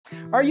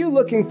Are you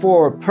looking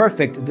for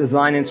perfect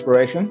design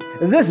inspiration?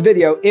 This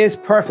video is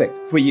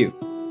perfect for you.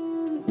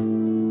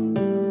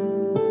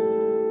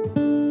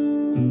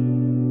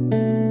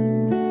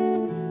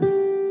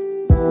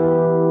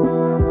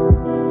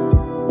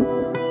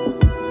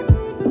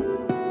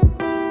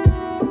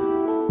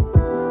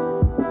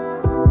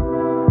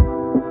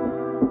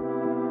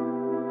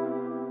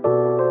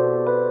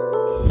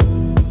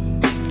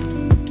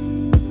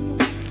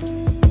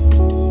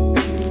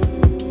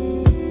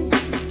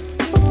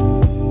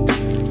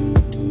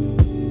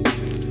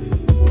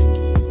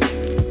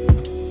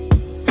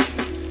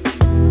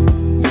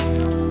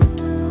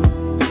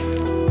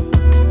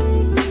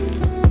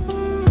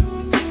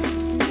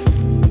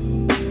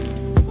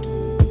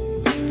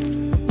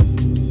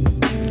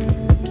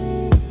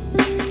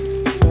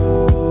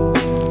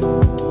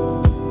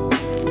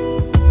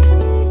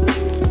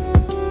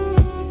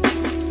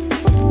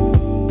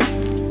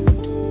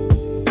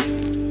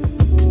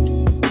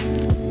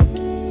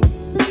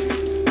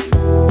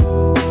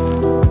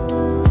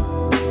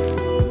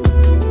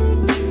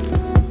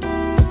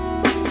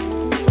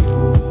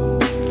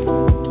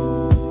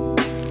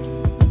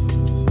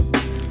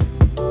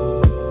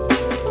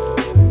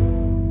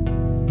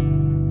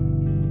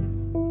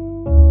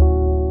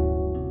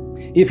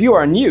 If you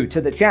are new to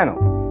the channel,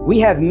 we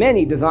have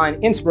many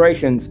design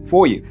inspirations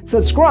for you.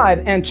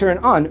 Subscribe and turn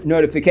on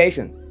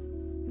notifications.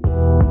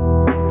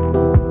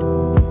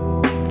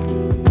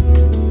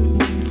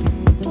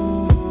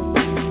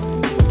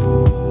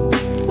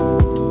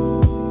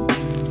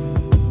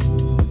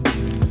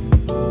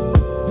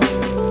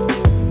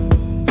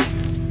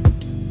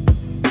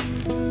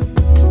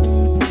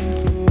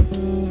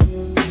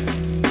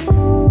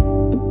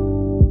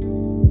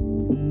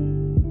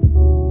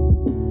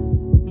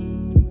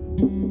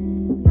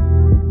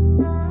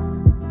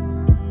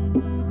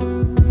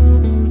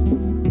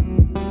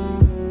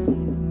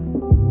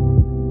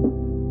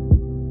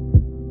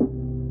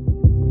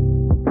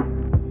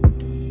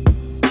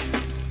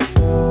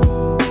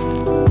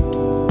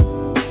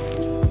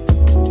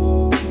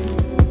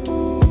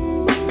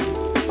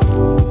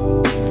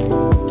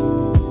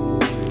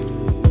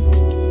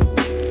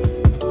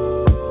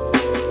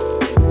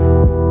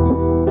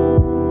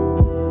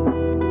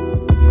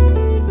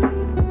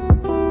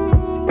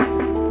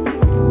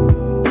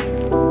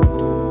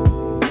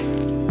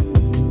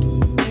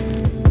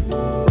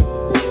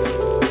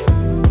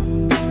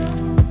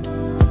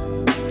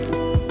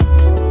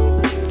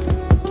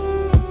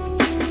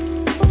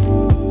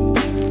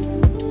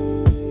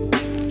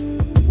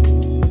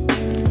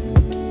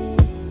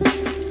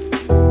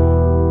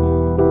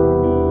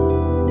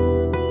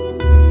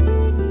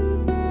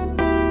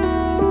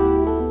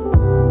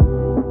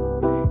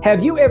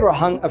 Have you ever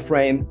hung a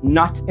frame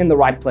not in the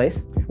right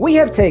place? We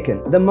have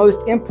taken the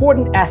most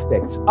important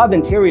aspects of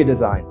interior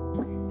design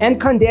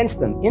and condensed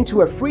them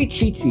into a free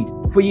cheat sheet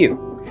for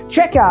you.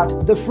 Check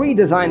out the free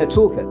designer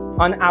toolkit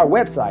on our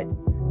website,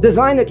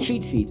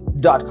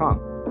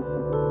 designercheatsheet.com.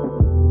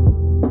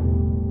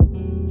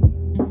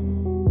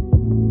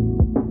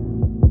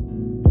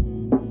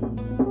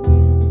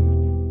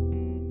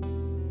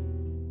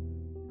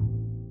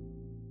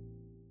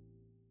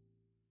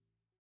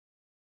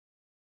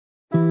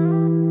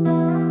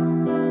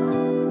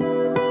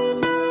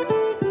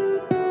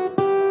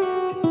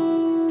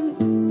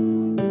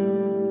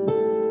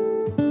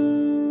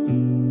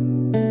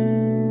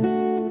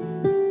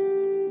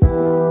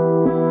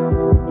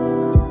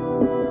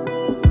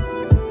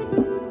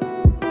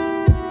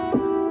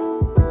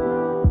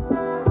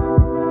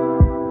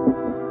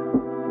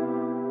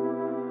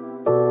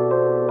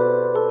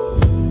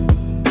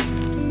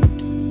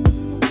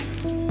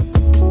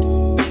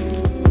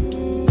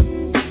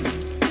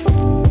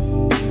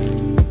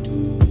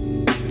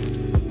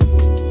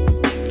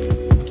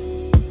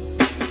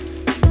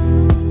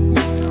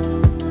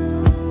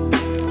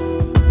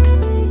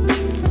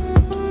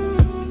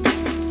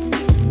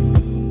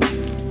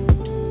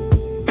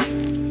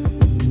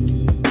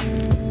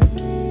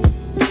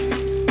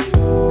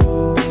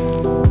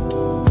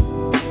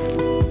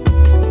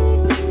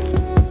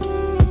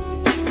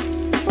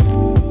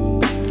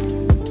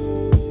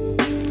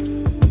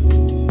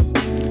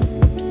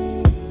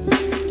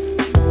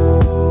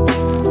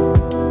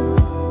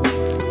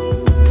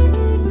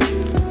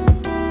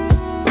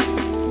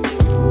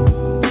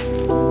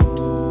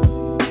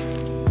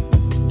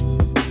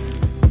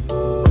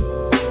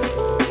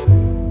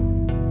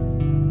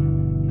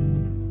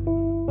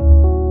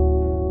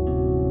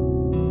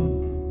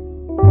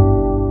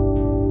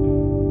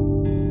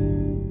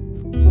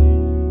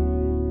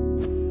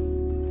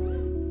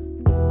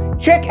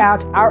 Check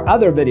out our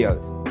other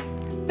videos.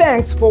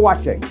 Thanks for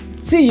watching.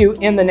 See you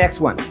in the next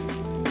one.